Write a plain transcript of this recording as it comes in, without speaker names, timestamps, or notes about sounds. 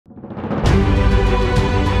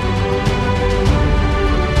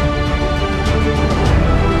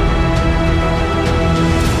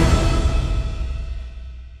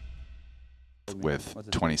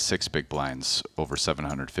6 big blinds over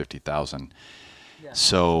 750,000.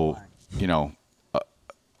 So, you know,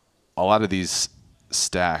 a lot of these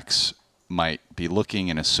stacks might be looking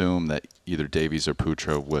and assume that either Davies or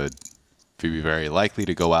Putra would be very likely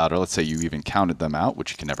to go out, or let's say you even counted them out,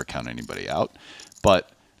 which you can never count anybody out.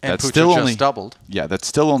 But that's still only doubled. Yeah, that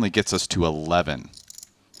still only gets us to 11.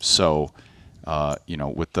 So, you know,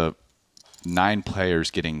 with the 9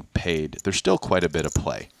 players getting paid, there's still quite a bit of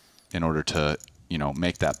play in order to, you know,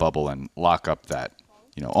 make that bubble and lock up that,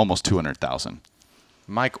 you know, almost 200,000.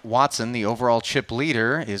 Mike Watson, the overall chip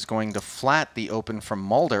leader, is going to flat the open from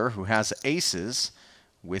Mulder, who has aces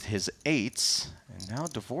with his 8s. And now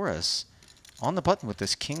Dvoress on the button with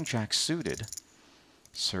this king-jack suited,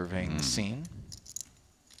 surveying the scene.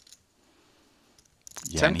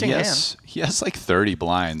 Yeah, Tempting hand. He has like 30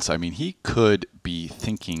 blinds. I mean, he could be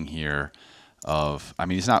thinking here of, I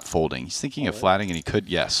mean, he's not folding. He's thinking of flatting, and he could,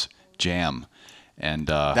 yes, jam. And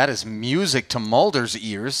that is music to Mulder's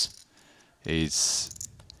ears.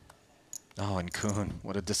 Oh, and Kuhn,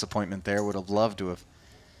 what a disappointment there. Would have loved to have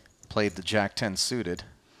played the Jack-10 suited.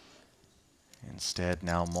 Instead,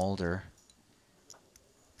 now Mulder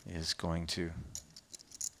is going to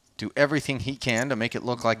do everything he can to make it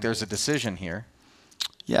look like there's a decision here.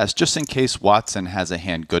 Yes, just in case Watson has a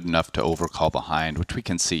hand good enough to overcall behind, which we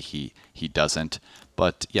can see he doesn't.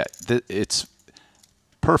 But yeah, it's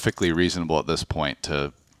perfectly reasonable at this point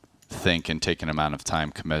to think and take an amount of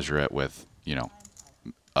time commensurate with, you know,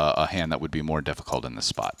 a hand that would be more difficult in this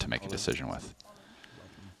spot to make a decision with.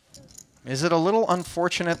 Is it a little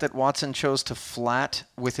unfortunate that Watson chose to flat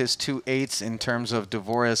with his 2 8s in terms of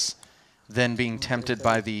Dvoress then being tempted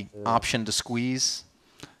by the option to squeeze?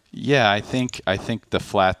 Yeah, I think the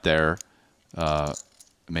flat there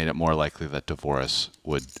made it more likely that Dvoress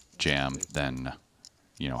would jam than,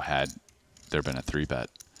 you know, had there been a 3-bet.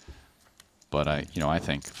 But I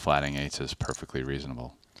think flatting 8s is perfectly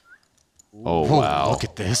reasonable. Oh, wow. Look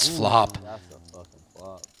at this flop.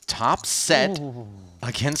 Top set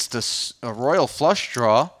against a royal flush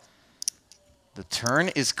draw. The turn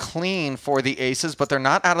is clean for the aces, but they're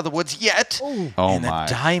not out of the woods yet. Oh, and my.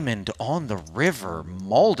 the diamond on the river.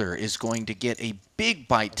 Mulder is going to get a big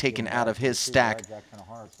bite taken out of his stack. Kind of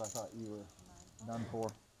hard, so I thought you were done for.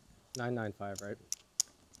 995, right?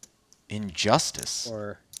 Injustice.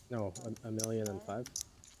 Or no, a million and 5.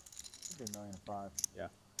 Should be 1,000,005. Yeah.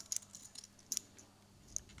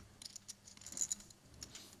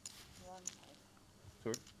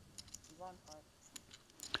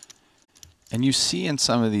 And you see in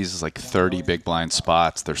some of these like 30 big blind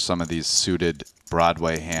spots, there's some of these suited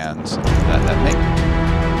Broadway hands that make